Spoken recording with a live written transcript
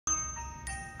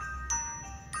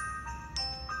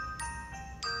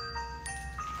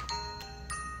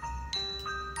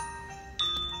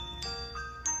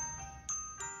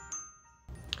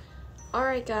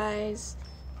Alright guys,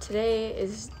 today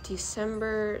is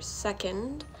December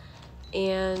 2nd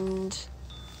and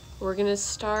we're gonna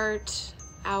start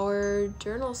our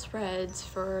journal spreads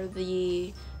for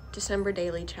the December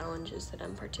daily challenges that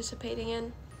I'm participating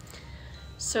in.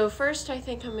 So first I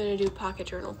think I'm gonna do Pocket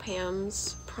Journal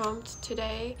Pam's prompt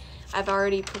today. I've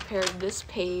already prepared this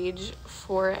page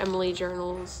for Emily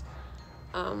Journals.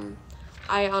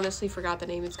 I honestly forgot the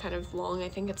name, it's kind of long. I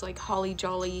think it's like Holly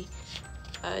Jolly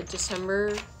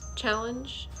December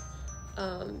challenge.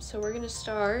 So we're gonna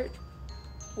start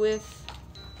with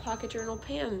Pocket Journal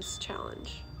Pam's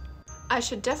challenge. I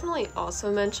should definitely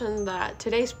also mention that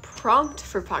today's prompt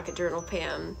for Pocket Journal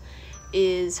Pam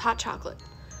is hot chocolate.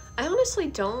 I honestly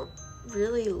don't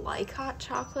really like hot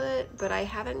chocolate, but I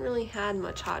haven't really had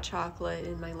much hot chocolate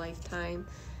in my lifetime.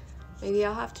 Maybe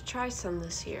I'll have to try some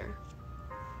this year.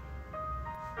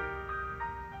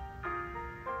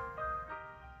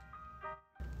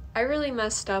 I really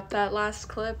messed up that last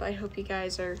clip. I hope you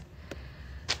guys are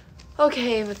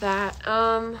okay with that.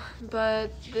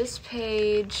 But this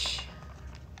page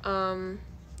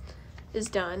is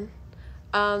done.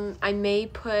 I may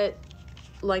put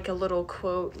like a little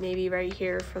quote maybe right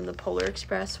here from the Polar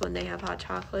Express when they have hot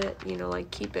chocolate, you know, like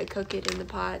keep it, cook it in the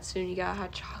pot, soon you got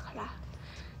hot chocolate.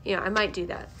 Yeah, I might do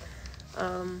that.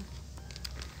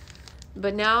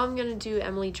 But now I'm gonna do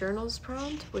Emily Journal's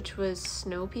prompt, which was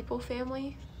Snow People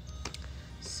Family.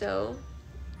 So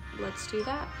let's do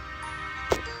that.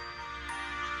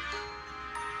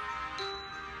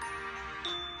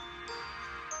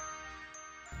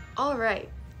 All right,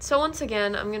 so once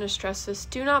again, I'm gonna stress this,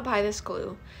 do not buy this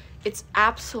glue. It's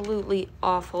absolutely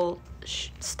awful.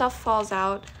 Stuff falls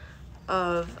out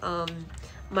of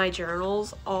my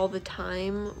journals all the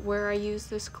time where I use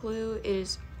this glue. It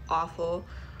is awful.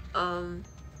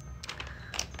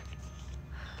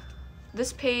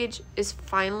 This page is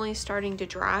finally starting to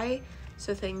dry,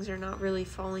 so things are not really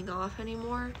falling off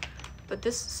anymore. But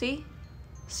this, see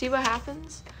what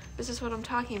happens? This is what I'm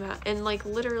talking about. And like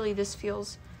literally this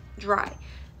feels dry.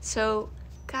 So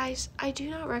guys, I do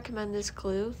not recommend this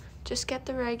glue. Just get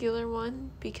the regular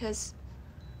one because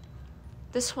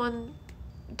this one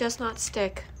does not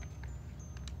stick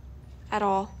at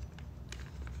all.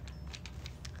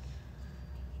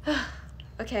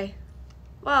 Okay,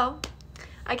 well,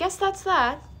 I guess that's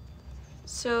that.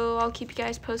 So I'll keep you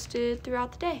guys posted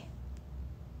throughout the day.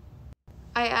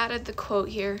 I added the quote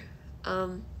here,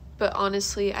 but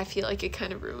honestly, I feel like it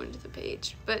kind of ruined the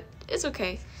page, but it's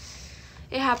okay.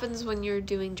 It happens when you're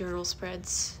doing journal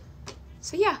spreads.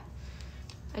 So yeah,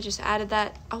 I just added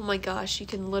that. Oh my gosh, you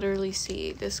can literally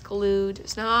see this glue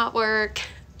does not work.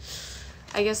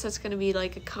 I guess that's gonna be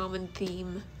like a common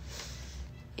theme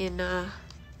in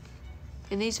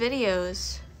these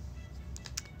videos.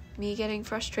 Me getting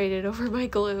frustrated over my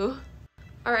glue.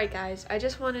 Alright guys, I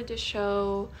just wanted to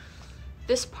show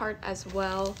this part as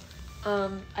well.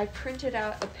 I printed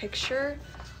out a picture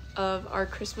of our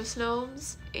Christmas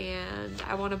gnomes and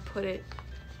I want to put it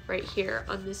right here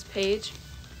on this page.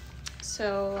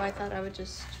 So I thought I would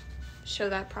just show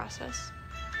that process.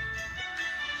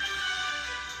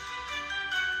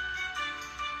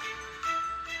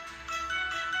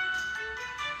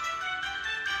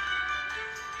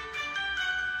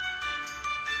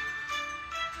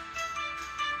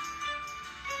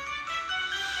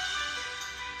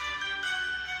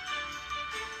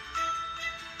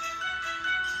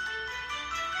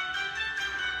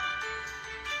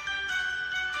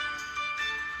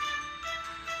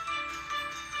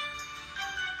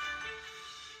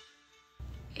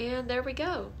 And there we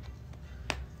go.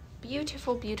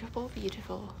 Beautiful, beautiful,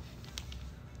 beautiful.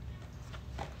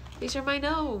 These are my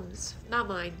gnomes. Not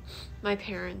mine, my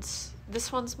parents'.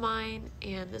 This one's mine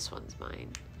and this one's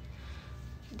mine.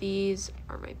 These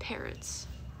are my parents'.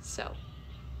 So,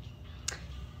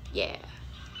 yeah.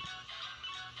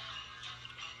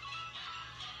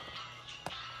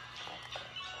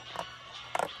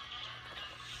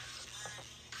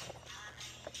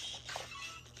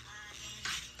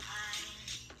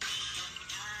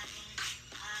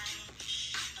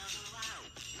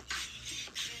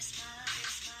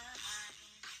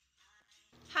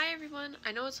 Hi everyone,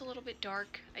 I know it's a little bit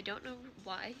dark. I don't know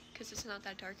why, because it's not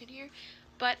that dark in here,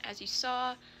 but as you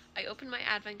saw, I opened my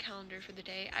advent calendar for the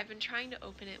day. I've been trying to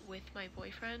open it with my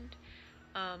boyfriend,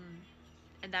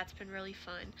 and that's been really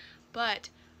fun, but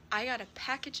I got a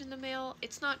package in the mail.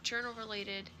 It's not journal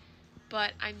related,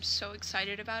 but I'm so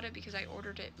excited about it because I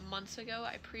ordered it months ago.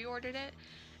 I pre-ordered it,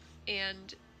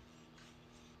 and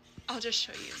I'll just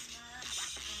show you.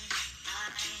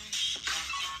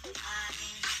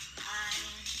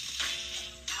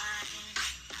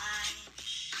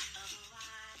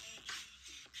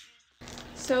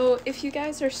 So if you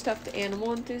guys are stuffed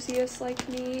animal enthusiasts like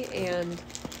me and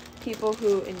people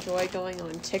who enjoy going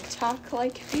on TikTok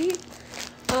like me,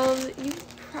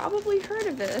 you've probably heard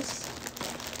of this.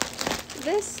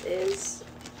 This is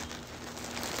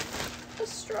a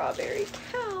strawberry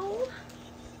cow.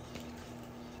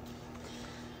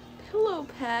 Pillow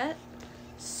pet.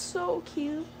 So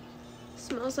cute.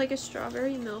 Smells like a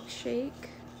strawberry milkshake.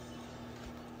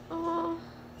 Aww.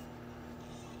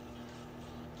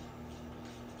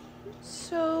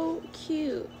 So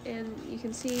cute. And you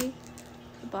can see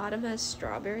the bottom has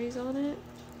strawberries on it.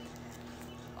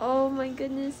 Oh my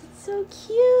goodness, it's so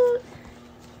cute.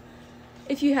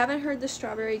 If you haven't heard the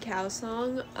Strawberry Cow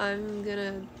song, I'm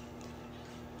gonna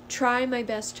try my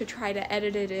best to try to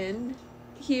edit it in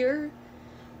here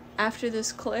after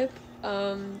this clip.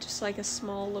 Just like a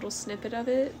small little snippet of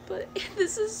it, but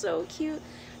this is so cute.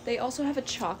 They also have a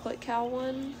chocolate cow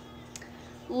one.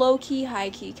 Low-key,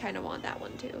 high-key, kind of want that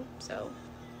one too. So,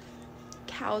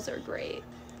 cows are great.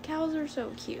 Cows are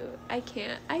so cute. I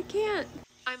can't.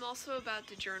 I'm also about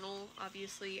to journal,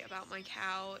 obviously, about my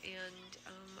cow and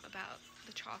about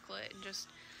the chocolate and just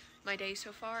my day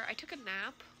so far. I took a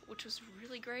nap, which was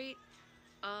really great,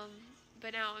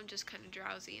 but now I'm just kind of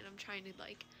drowsy and I'm trying to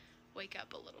like wake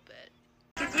up a little bit.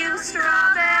 You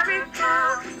strawberry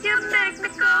cow, you make me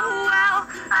go wow.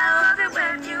 I love it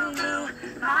when you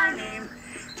blew my name.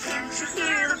 Can't you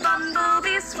hear the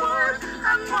bumblebee swarm?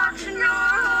 I'm watching your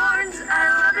horns. I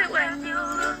love it when you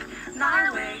look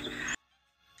my way.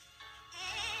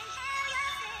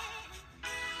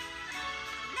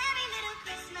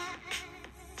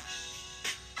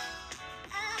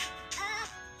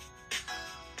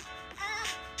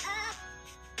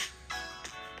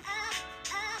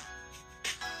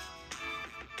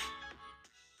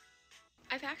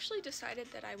 I've actually decided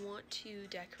that I want to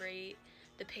decorate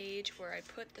the page where I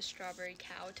put the Strawberry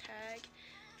Cow tag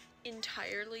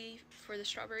entirely for the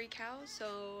Strawberry Cow,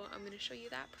 so I'm going to show you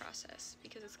that process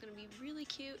because it's going to be really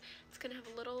cute. It's going to have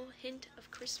a little hint of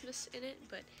Christmas in it,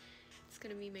 but it's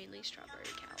going to be mainly Strawberry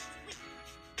Cow.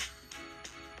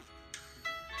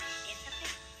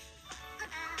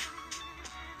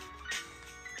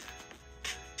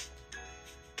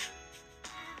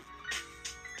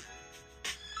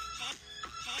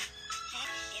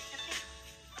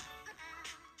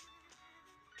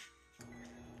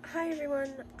 Hi everyone,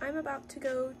 I'm about to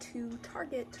go to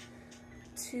Target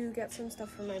to get some stuff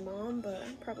for my mom, but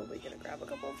I'm probably gonna grab a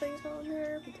couple of things while I'm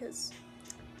there because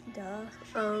duh.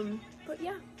 But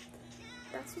yeah,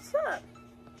 that's what's up.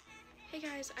 Hey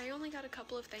guys, I only got a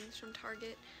couple of things from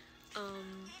Target.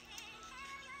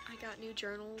 I got new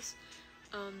journals.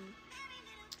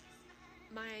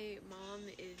 My mom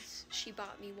she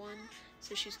bought me one,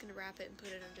 so she's gonna wrap it and put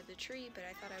it under the tree, but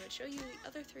I thought I would show you the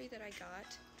other three that I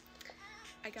got.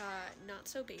 I got Not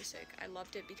So Basic. I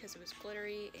loved it because it was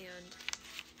glittery, and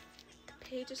the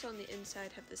pages on the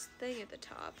inside have this thing at the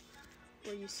top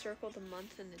where you circle the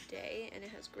month and the day, and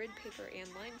it has grid paper and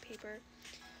lined paper.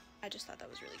 I just thought that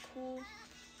was really cool.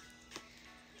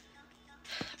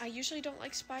 I usually don't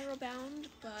like spiral bound,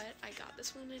 but I got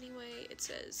this one anyway. It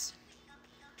says,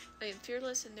 I am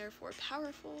fearless and therefore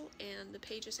powerful, and the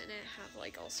pages in it have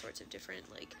like all sorts of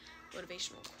different like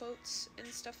motivational quotes and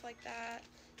stuff like that.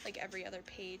 Like every other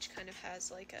page kind of has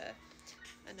like a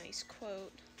nice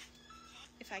quote.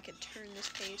 If I could turn this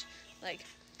page, like,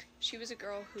 she was a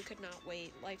girl who could not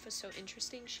wait. Life was so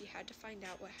interesting, she had to find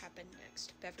out what happened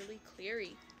next. Beverly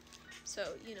Cleary.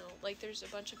 So, you know, like there's a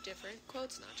bunch of different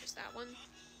quotes, not just that one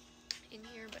in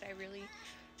here, but I really,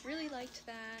 really liked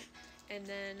that. And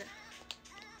then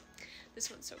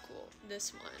this one's so cool.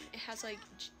 This one, it has like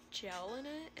gel in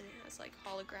it, and it has like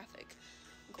holographic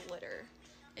glitter.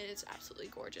 And it's absolutely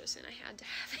gorgeous, and I had to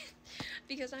have it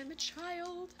because I'm a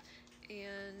child,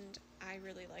 and I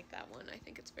really like that one. I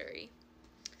think it's very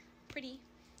pretty.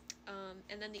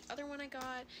 And then the other one I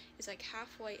got is like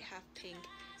half white, half pink,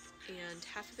 and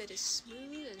half of it is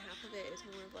smooth, and half of it is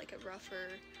more of like a rougher,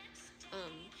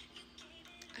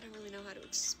 I don't really know how to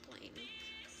explain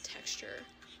texture.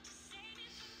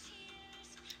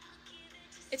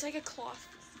 It's like a cloth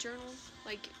journal,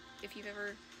 like if you've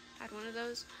ever had one of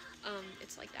those.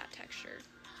 It's like that texture.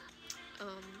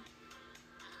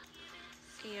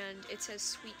 And it says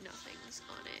Sweet Nothings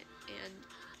on it, and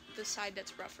the side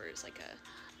that's rougher is like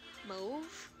a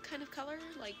mauve kind of color,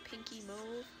 like pinky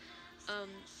mauve.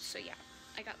 So yeah,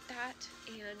 I got that,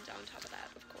 and on top of that,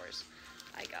 of course,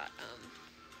 I got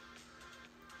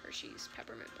Hershey's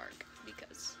Peppermint Bark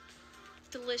because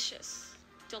delicious.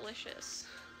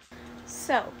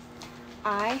 So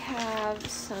I have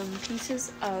some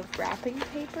pieces of wrapping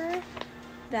paper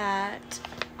that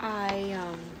I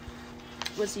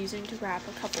was using to wrap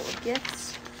a couple of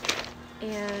gifts.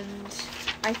 And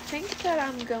I think that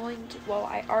I'm going to, well,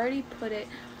 I already put it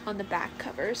on the back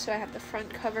cover, so I have the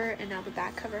front cover and now the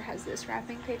back cover has this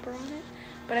wrapping paper on it.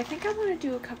 But I think I want to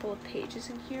do a couple of pages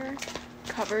in here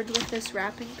covered with this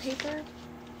wrapping paper.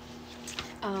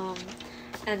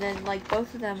 And then like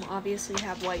both of them obviously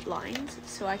have white lines,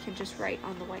 so I can just write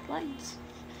on the white lines.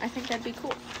 I think that'd be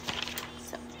cool.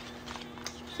 So,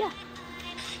 yeah.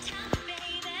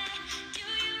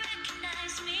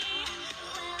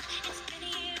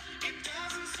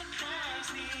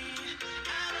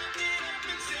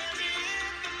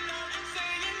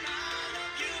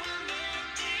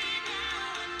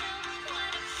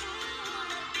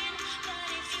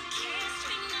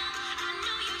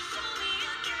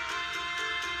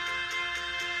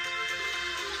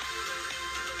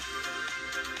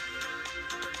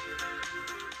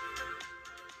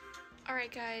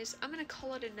 Alright guys, I'm gonna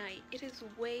call it a night. It is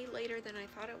way later than I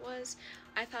thought it was.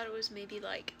 I thought it was maybe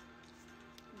like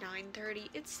 9:30.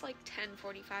 It's like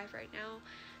 10:45 right now.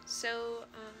 So,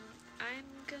 I'm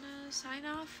gonna sign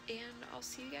off and I'll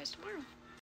see you guys tomorrow.